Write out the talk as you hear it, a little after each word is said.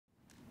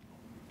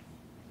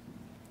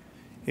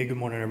Hey, good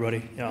morning,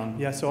 everybody.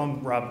 So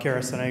I'm Rob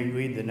Karras, and I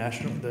lead the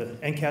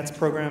NCATS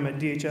program at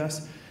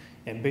DHS.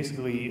 And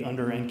basically,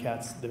 under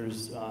NCATS,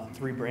 there's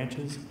 3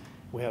 branches.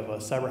 We have a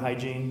cyber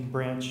hygiene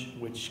branch,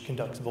 which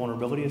conducts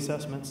vulnerability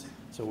assessments.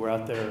 So we're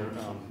out there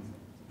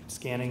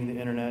scanning the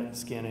internet,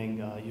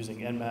 scanning using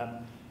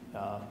Nmap,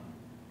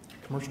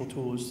 commercial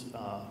tools,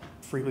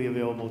 freely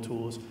available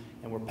tools,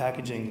 and we're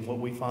packaging what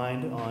we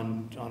find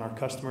on our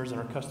customers. And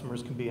our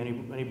customers can be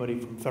anybody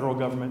from federal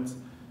governments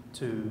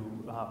to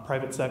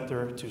private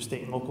sector, to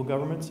state and local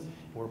governments.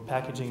 We're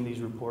packaging these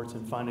reports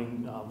and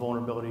finding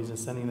vulnerabilities and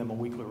sending them a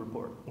weekly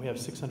report. We have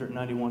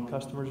 691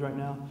 customers right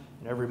now,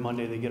 and every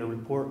Monday they get a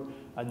report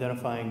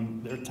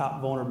identifying their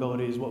top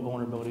vulnerabilities, what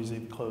vulnerabilities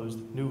they've closed,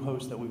 new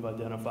hosts that we've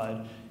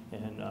identified,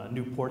 and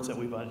new ports that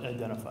we've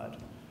identified.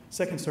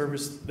 Second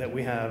service that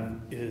we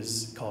have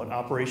is called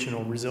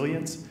Operational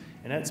Resilience,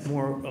 and that's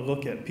more a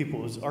look at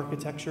people's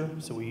architecture.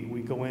 So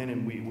we go in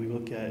and we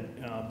look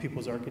at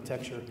people's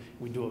architecture.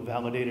 We do a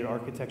validated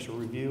architecture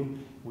review.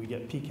 We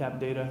get PCAP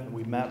data, and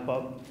we map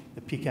up the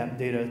PCAP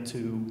data to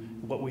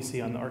what we see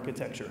on the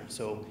architecture.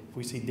 So if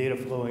we see data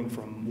flowing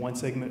from one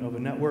segment of a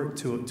network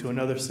to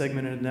another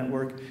segment of the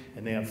network,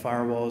 and they have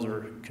firewalls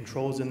or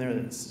controls in there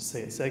that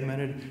say it's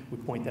segmented, we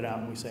point that out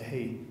and we say,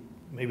 hey,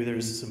 maybe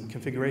there's some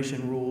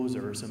configuration rules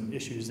or some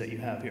issues that you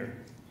have here.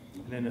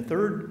 And then the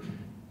third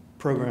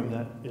program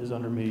that is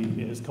under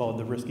me is called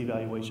the Risk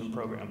Evaluation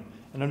Program.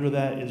 And under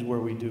that is where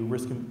we do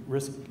risk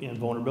and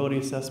vulnerability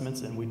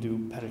assessments, and we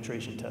do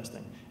penetration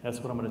testing. And that's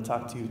what I'm going to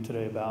talk to you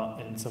today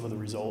about, and some of the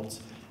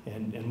results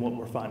and what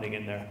we're finding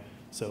in there.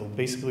 So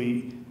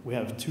basically, we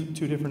have two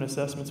different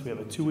assessments. We have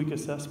a 2-week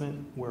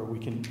assessment where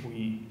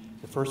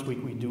the first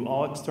week we do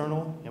all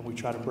external, and we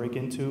try to break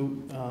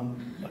into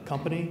a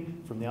company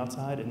from the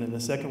outside. And then the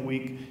second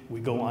week, we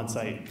go on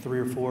site. 3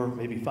 or 4,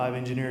 maybe 5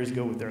 engineers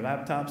go with their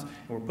laptops,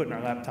 and we're putting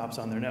our laptops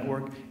on their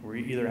network. We're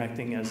either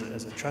acting as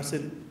a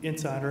trusted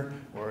insider,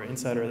 or an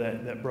insider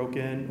that broke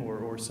in,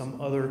 or some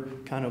other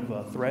kind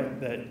of threat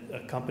that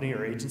a company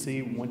or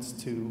agency wants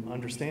to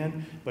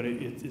understand. But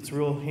it's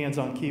real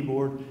hands-on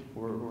keyboard.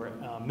 We're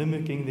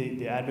mimicking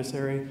the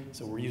adversary,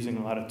 so we're using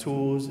a lot of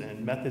tools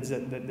and methods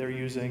that they're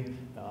using.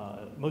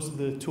 Most of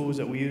the tools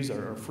that we use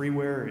are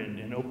freeware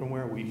and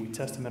openware. We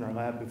test them in our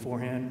lab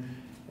beforehand.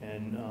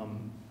 And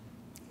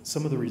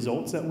some of the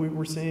results that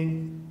we're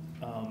seeing,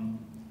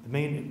 the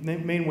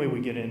main way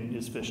we get in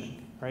is phishing,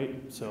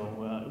 right?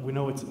 So we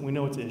know it's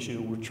an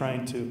issue. We're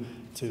trying to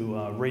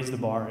raise the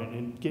bar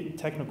and get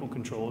technical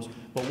controls.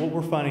 But what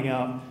we're finding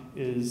out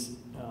is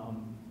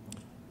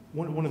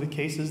one of the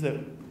cases that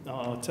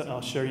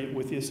I'll share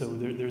with you. So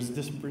there's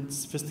different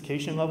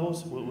sophistication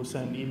levels. We'll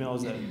send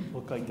emails that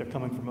look like they're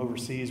coming from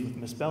overseas with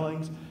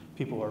misspellings.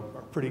 People are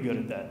pretty good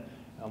at that.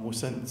 We'll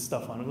send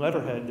stuff on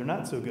letterhead. They're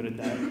not so good at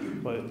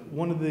that. But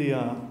one of the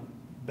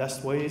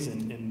best ways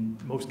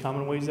and most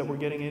common ways that we're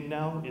getting in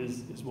now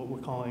is what we're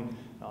calling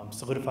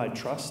solidified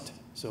trust.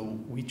 So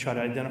we try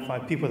to identify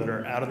people that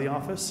are out of the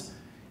office,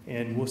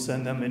 and we'll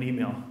send them an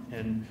email.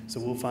 And so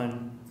we'll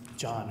find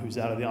John, who's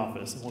out of the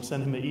office, and we'll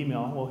send him an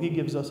email. Well, he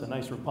gives us a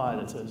nice reply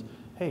that says,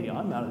 hey,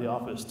 I'm out of the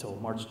office till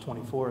March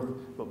 24th,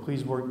 but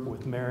please work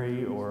with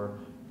Mary or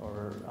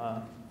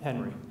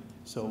Henry.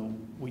 So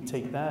we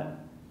take that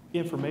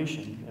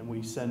information and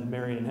we send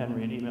Mary and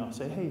Henry an email and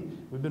say, hey,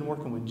 we've been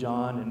working with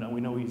John, and we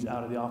know he's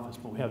out of the office,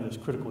 but we have this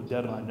critical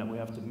deadline that we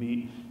have to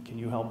meet. Can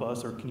you help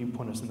us, or can you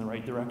point us in the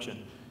right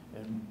direction?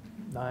 And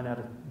 10 out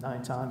of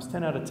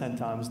 10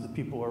 times, the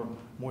people are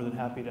more than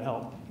happy to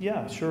help.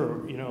 Yeah,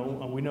 sure,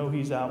 we know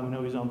he's out, we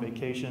know he's on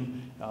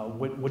vacation,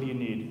 what do you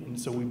need? And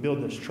so we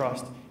build this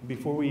trust.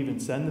 Before we even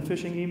send the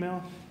phishing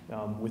email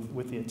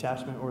with the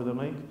attachment or the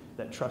link,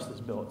 that trust is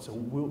built. So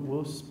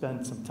we'll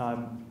spend some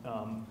time,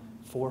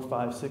 4,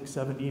 5, 6,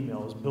 7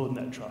 emails building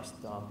that trust,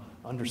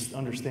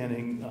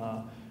 understanding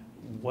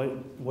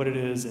what it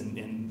is,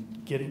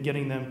 and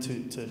getting them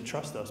to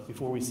trust us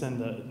before we send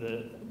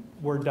the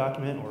Word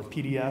document or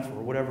PDF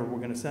or whatever we're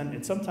going to send.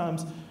 And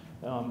sometimes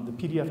the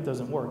PDF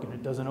doesn't work and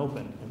it doesn't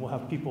open. And we'll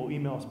have people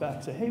email us back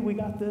and say, hey, we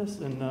got this,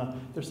 and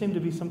there seemed to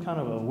be some kind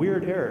of a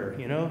weird error,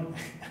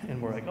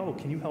 And we're like, oh,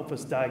 can you help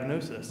us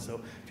diagnose this?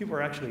 So people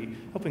are actually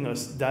helping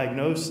us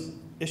diagnose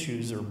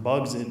issues or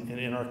bugs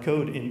in our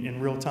code in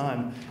real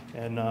time.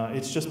 And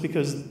it's just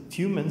because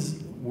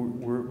humans,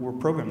 we're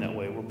programmed that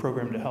way. We're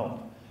programmed to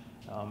help.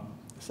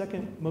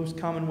 Second most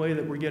common way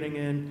that we're getting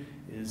in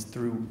is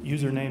through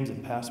usernames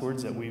and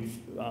passwords that we've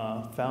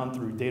found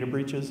through data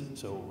breaches.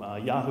 So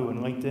Yahoo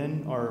and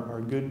LinkedIn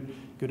are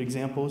good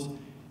examples.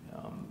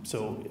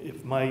 So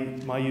if my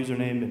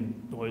username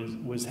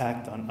was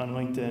hacked on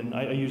LinkedIn,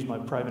 I use my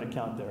private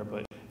account there,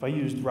 but if I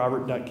used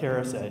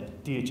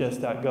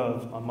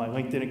robert.karras@dhs.gov on my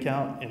LinkedIn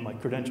account and my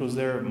credentials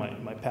there,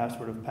 my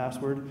password of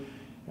password,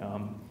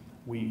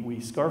 we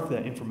scarf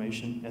that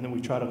information, and then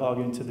we try to log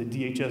into the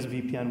DHS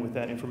VPN with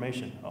that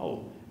information.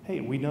 Oh,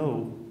 hey, we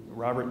know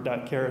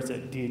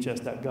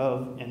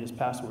robert.karras@dhs.gov and his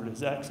password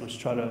is X. Let's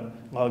try to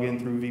log in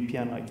through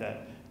VPN like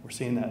that. We're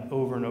seeing that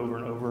over and over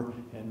and over,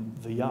 and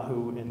the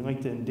Yahoo and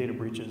LinkedIn data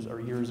breaches are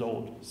years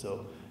old.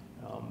 So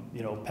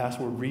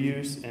Password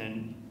reuse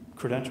and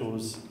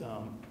credentials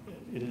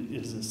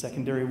is a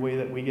secondary way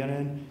that we get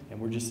in, and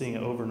we're just seeing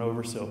it over and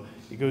over. So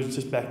it goes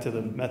just back to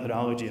the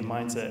methodology and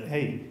mindset.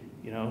 Hey,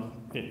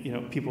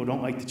 people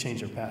don't like to change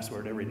their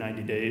password every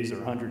 90 days or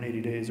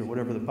 180 days or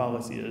whatever the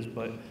policy is,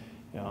 but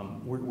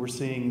we're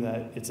seeing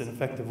that it's an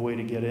effective way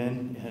to get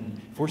in,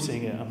 and if we're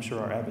seeing it, I'm sure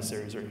our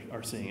adversaries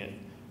are seeing it.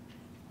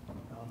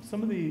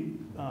 Some of the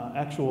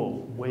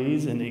actual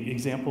ways and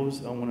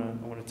examples, I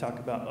want to talk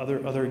about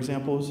other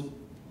examples.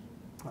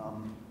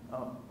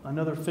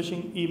 Another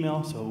phishing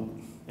email. So,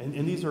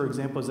 and these are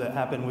examples that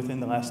happened within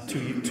the last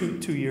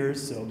two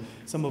years. So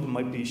some of them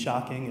might be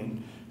shocking,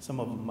 and some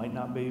of them might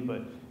not be.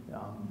 But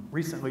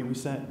recently, we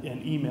sent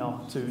an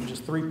email to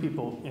just 3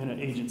 people in an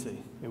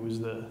agency. It was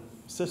the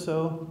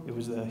CISO, it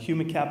was the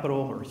human capital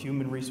or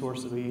human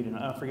resource lead, and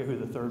I forget who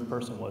the third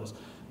person was.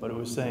 But it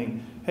was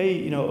saying,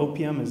 hey,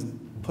 OPM has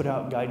put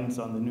out guidance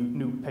on the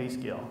new pay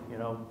scale.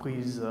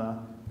 Please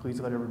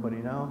let everybody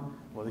know.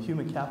 Well, the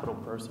human capital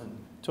person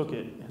took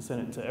it and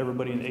sent it to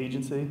everybody in the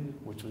agency,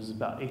 which was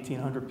about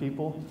 1,800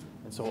 people.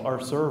 And so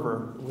our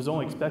server was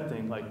only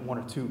expecting like 1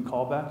 or 2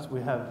 callbacks.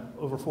 We have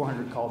over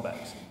 400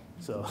 callbacks.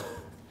 So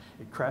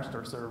it crashed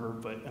our server,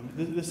 but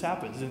this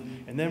happens.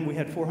 And then we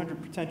had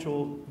 400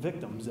 potential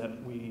victims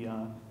that we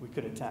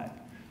could attack.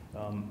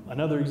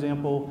 Another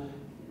example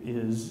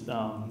is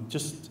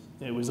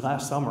it was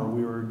last summer.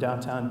 We were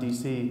downtown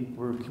DC.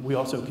 We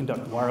also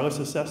conduct wireless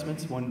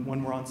assessments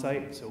when we're on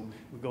site. So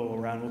we go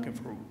around looking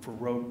for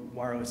rogue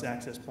wireless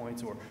access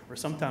points, or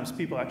sometimes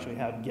people actually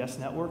have guest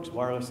networks,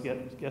 wireless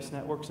guest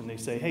networks, and they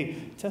say, hey,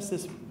 test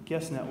this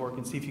guest network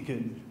and see if you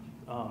could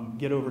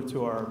get over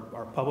to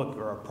our public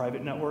or our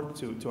private network,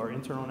 to our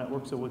internal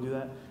network. So we'll do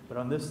that. But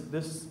on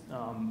this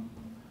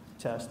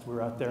test, we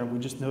were out there and we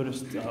just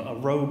noticed a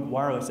rogue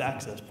wireless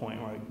access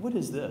point. We're like, what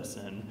is this?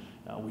 And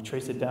we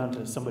traced it down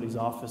to somebody's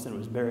office, and it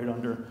was buried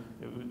under,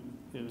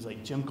 it was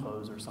like gym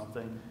clothes or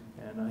something.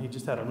 And he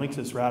just had a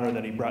Linksys router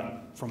that he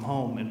brought from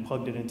home and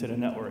plugged it into the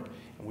network.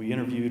 And we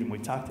interviewed and we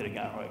talked to the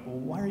guy. We're like, well,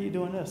 why are you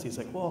doing this? He's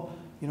like, well,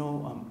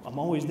 I'm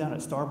always down at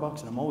Starbucks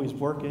and I'm always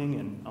working.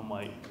 And I'm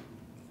like,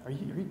 are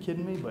you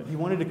kidding me? But he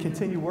wanted to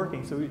continue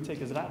working, so he would take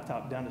his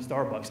laptop down to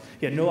Starbucks.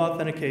 He had no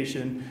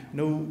authentication,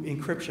 no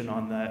encryption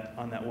on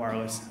that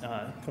wireless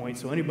point.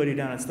 So anybody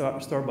down at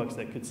Starbucks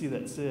that could see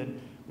that SID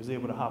was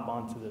able to hop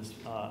onto this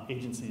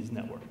agency's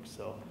network.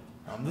 So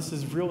this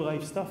is real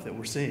life stuff that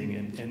we're seeing,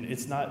 and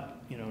it's not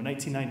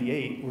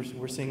 1998.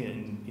 We're seeing it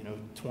in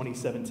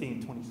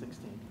 2017,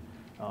 2016.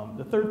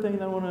 The third thing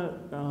that I want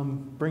to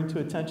bring to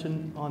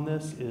attention on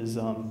this is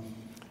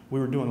we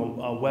were doing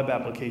a web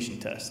application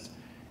test.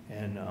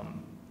 And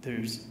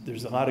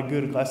there's a lot of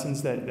good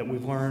lessons that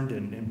we've learned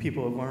and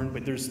people have learned,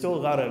 but there's still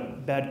a lot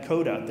of bad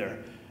code out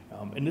there.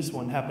 And this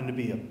one happened to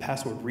be a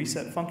password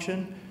reset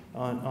function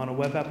on a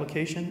web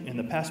application, and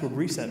the password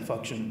reset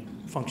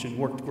function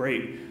worked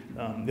great.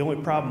 The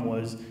only problem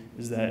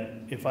is that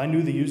if I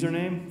knew the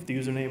username, if the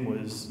username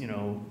was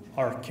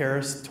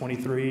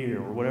rkaris23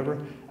 or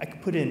whatever, I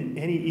could put in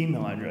any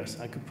email address.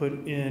 I could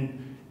put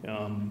in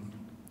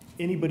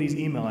anybody's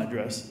email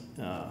address,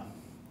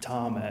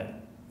 Tom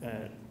at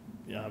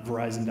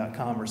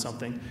Verizon.com or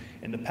something,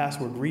 and the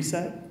password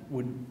reset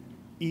would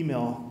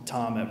email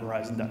Tom at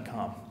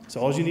Verizon.com. So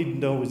all you need to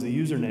know was the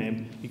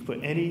username. You could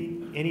put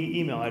any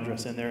email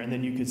address in there, and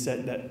then you could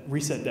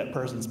reset that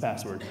person's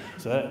password.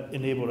 So that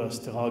enabled us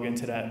to log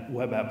into that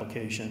web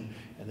application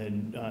and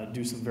then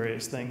do some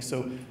various things.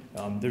 So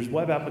there's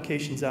web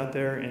applications out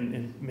there,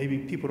 and maybe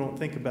people don't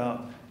think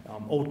about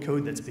old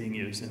code that's being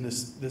used. And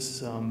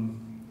this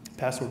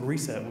password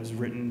reset was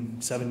written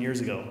 7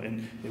 years ago,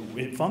 and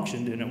it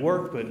functioned and it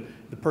worked, but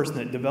the person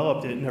that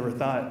developed it never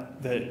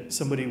thought that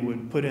somebody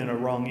would put in a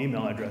wrong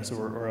email address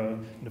or a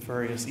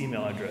nefarious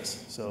email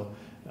address. So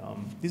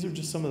these are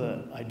just some of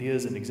the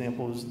ideas and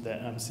examples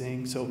that I'm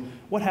seeing. So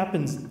what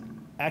happens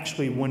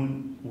actually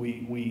when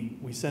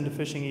we send a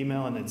phishing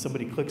email and then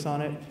somebody clicks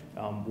on it?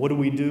 What do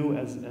we do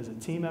as a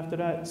team after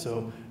that?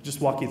 So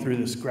just walk you through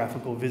this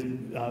graphical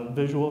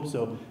visual.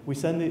 So we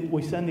send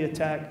the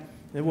attack.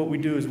 Then what we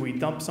do is we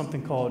dump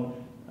something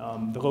called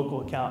the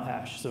local account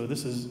hash. So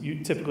this is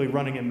typically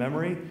running in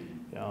memory,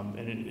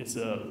 and it's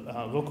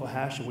a local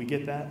hash, and we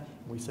get that.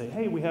 We say,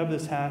 hey, we have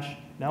this hash.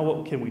 Now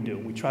what can we do?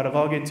 We try to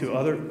log into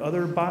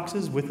other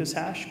boxes with this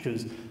hash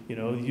because the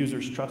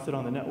user's trusted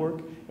on the network,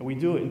 and we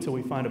do it until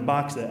we find a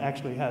box that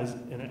actually has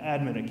an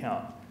admin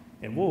account.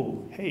 And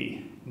whoa,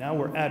 hey, now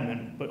we're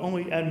admin, but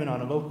only admin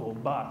on a local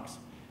box.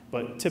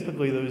 But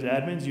typically those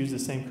admins use the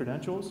same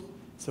credentials.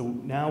 So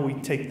now we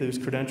take those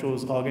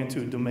credentials, log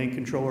into a domain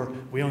controller,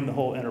 we own the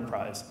whole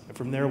enterprise. And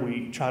from there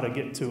we try to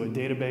get to a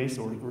database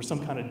or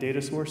some kind of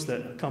data source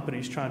that a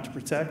company's trying to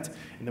protect,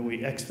 and then we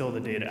exfil the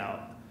data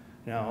out.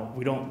 Now,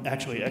 we don't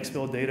actually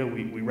exfil data,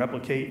 we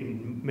replicate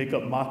and make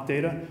up mock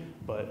data,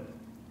 but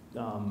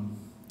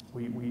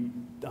we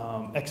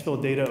exfil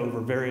data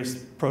over various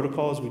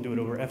protocols. We do it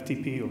over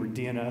FTP, over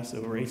DNS,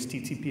 over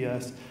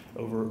HTTPS,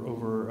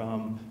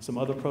 over some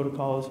other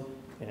protocols.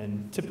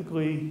 And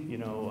typically,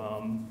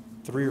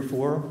 3 or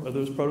 4 of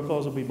those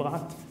protocols will be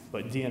blocked,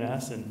 but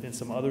DNS and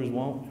some others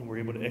won't, and we're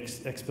able to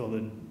expel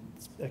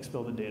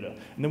the data.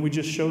 And then we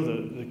just show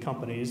the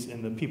companies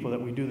and the people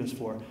that we do this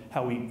for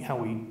how we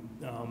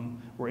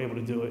were able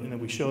to do it, and then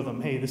we show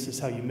them, hey, this is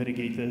how you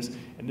mitigate this,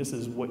 and this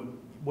is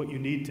what you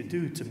need to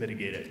do to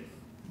mitigate it.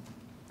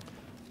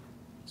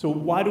 So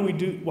why do we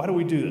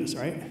do this,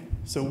 right?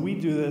 So we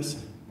do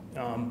this.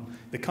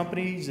 The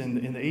companies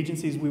and the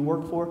agencies we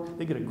work for,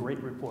 they get a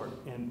great report,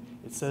 and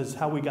it says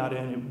how we got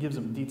in. It gives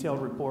them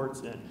detailed reports,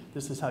 and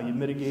this is how you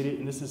mitigate it,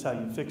 and this is how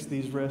you fix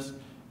these risks.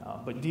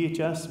 But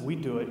DHS, we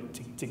do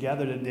it to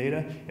gather the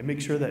data and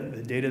make sure that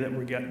the data that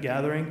we're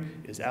gathering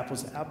is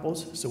apples to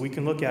apples, so we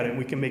can look at it and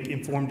we can make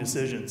informed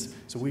decisions.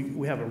 So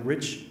we have a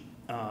rich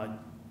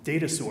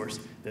data source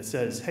that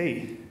says,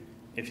 hey,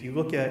 if you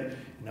look at,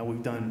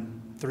 we've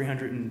done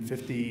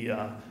 350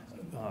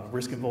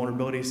 risk and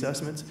vulnerability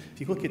assessments.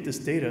 If you look at this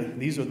data,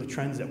 these are the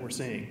trends that we're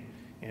seeing.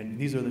 And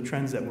these are the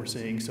trends that we're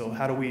seeing. So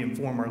how do we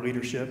inform our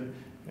leadership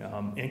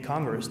and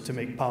Congress to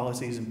make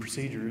policies and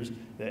procedures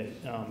that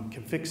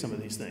can fix some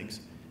of these things?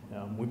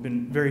 We've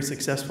been very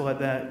successful at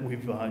that.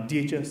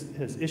 DHS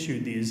has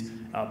issued these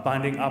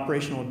binding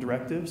operational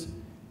directives.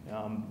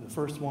 The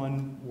first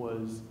one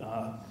was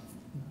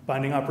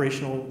Binding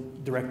Operational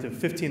Directive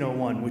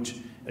 1501, which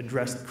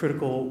addressed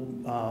critical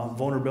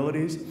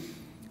vulnerabilities.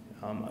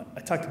 I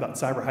talked about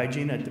cyber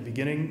hygiene at the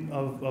beginning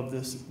of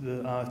this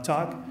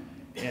talk,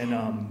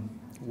 and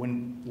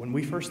when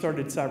we first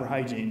started cyber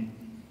hygiene,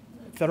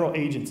 federal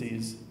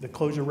agencies, the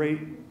closure rate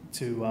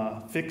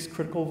to fix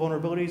critical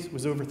vulnerabilities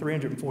was over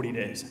 340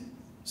 days.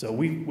 So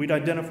we'd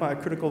identify a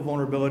critical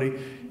vulnerability,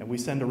 and we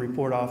send a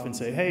report off and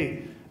say,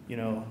 hey,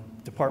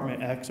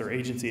 Department X or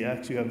Agency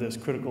X, you have this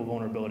critical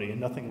vulnerability, and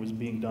nothing was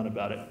being done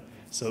about it.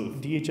 So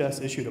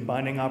DHS issued a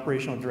binding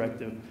operational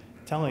directive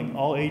telling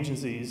all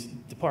agencies,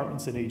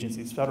 departments and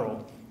agencies,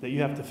 federal, that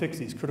you have to fix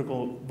these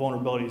critical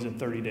vulnerabilities in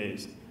 30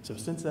 days. So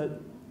since that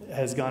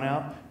has gone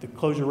out, the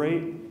closure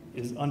rate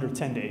is under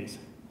 10 days.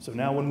 So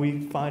now when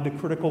we find a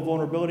critical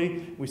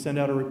vulnerability, we send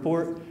out a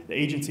report, the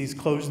agencies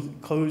close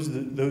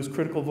those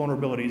critical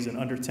vulnerabilities in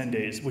under 10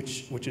 days,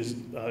 which is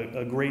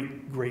a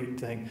great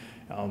thing.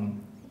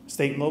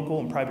 State and local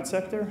and private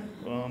sector,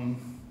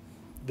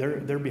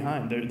 they're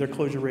behind. Their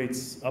closure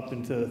rate's up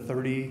into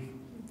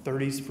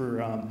 30s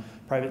for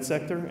private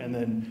sector, and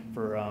then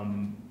for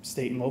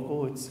state and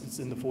local, it's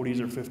in the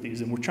 40s or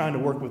 50s. And we're trying to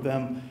work with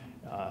them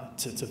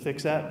to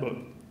fix that, but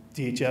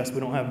DHS, we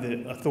don't have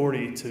the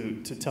authority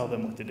to tell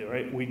them what to do,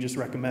 right? We just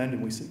recommend,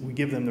 and we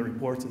give them the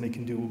reports, and they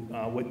can do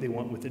what they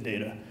want with the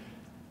data.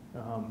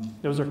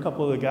 Those are a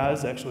couple of the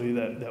guys actually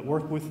that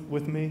work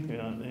with me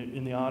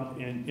in the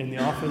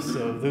office.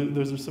 So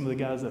those are some of the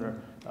guys that are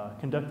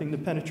conducting the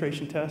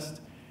penetration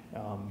test.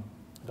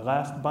 The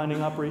last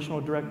binding operational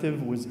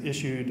directive was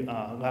issued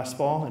last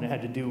fall, and it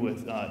had to do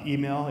with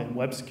email and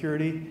web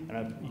security.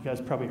 And you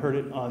guys probably heard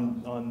it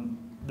on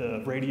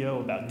the radio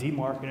about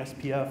DMARC and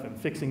SPF and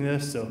fixing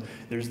this. So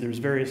there's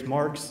various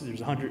marks.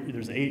 There's a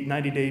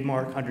 90-day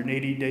mark,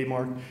 180-day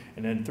mark,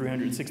 and then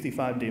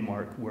 365-day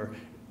mark, where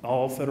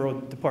all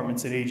federal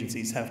departments and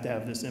agencies have to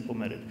have this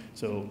implemented.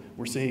 So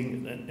we're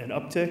seeing an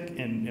uptick,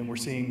 and we're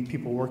seeing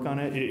people work on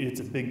it. It's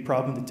a big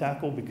problem to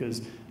tackle,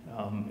 because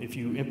if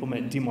you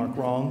implement DMARC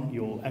wrong,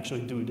 you'll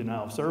actually do a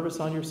denial of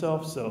service on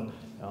yourself. So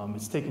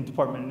it's taking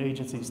department and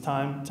agencies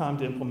time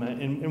to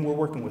implement, and we're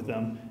working with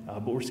them,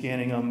 but we're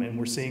scanning them, and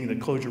we're seeing the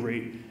closure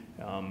rate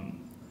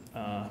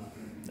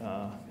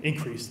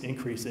increase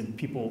in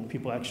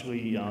people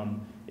actually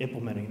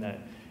implementing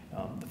that.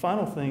 The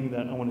final thing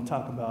that I want to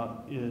talk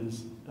about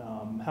is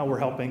how we're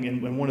helping,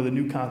 and one of the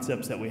new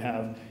concepts that we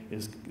have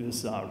is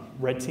this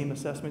red team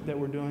assessment that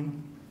we're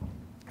doing.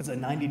 It's a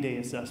 90-day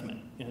assessment,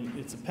 and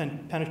it's a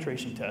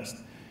penetration test.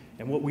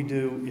 And what we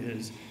do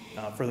is,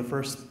 for the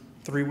first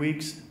 3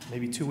 weeks,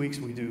 maybe 2 weeks,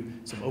 we do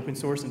some open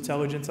source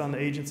intelligence on the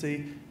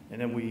agency,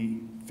 and then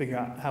we figure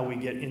out how we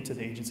get into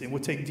the agency. And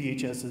we'll take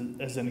DHS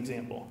as an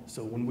example.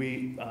 So when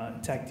we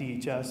attack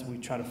DHS, we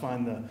try to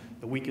find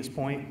the weakest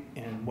point,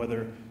 and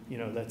whether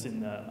that's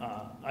in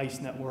the ICE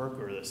network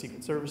or the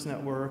Secret Service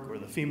network or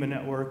the FEMA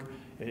network,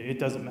 it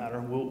doesn't matter.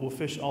 We'll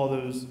fish all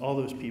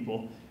those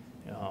people.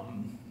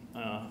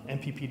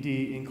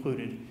 MPPD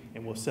included,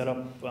 and we'll set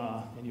up,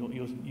 and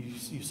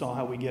you saw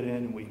how we get in,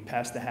 and we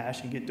pass the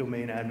hash and get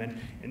domain admin,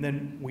 and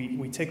then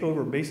we take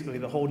over basically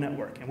the whole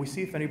network, and we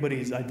see if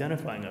anybody's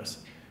identifying us,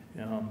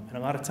 and a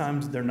lot of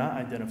times they're not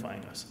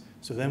identifying us.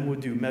 So then we'll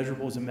do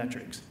measurables and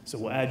metrics. So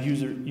we'll add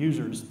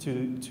users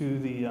to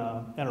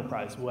the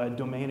enterprise. We'll add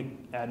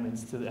domain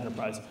admins to the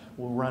enterprise.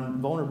 We'll run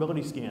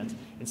vulnerability scans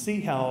and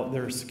see how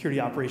their security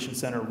operations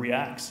center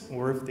reacts,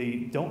 or if they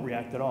don't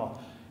react at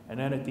all. And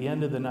then at the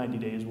end of the 90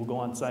 days, we'll go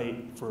on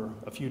site for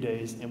a few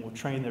days, and we'll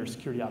train their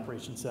security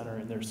operations center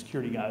and their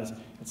security guys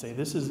and say,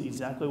 this is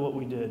exactly what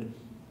we did.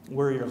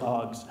 Where are your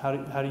logs? How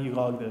do you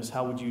log this?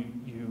 How would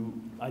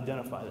you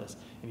identify this?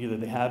 And either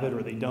they have it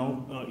or they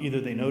don't. Either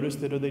they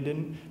noticed it or they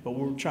didn't. But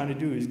what we're trying to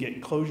do is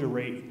get closure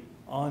rate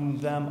on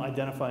them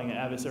identifying an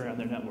adversary on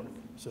their network.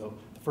 So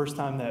the first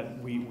time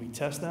that we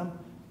test them,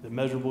 the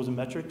measurables and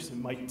metrics, it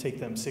might take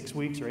them 6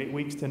 weeks or 8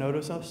 weeks to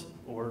notice us,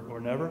 or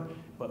never.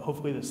 But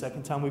hopefully the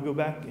second time we go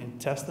back and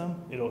test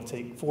them, it'll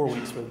take 4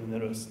 weeks for them to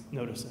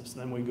notice us.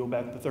 Then we go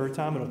back the third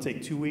time, it'll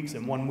take 2 weeks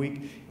and 1 week,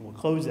 and we'll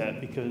close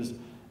that because,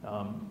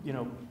 you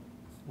know,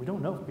 we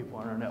don't know if people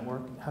are on our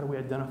network. How do we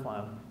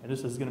identify them? And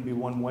this is going to be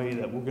one way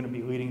that we're going to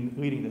be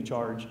leading the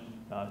charge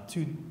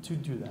to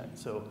do that.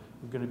 So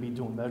we're going to be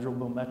doing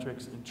measurable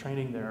metrics and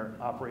training their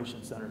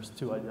operations centers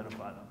to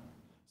identify them.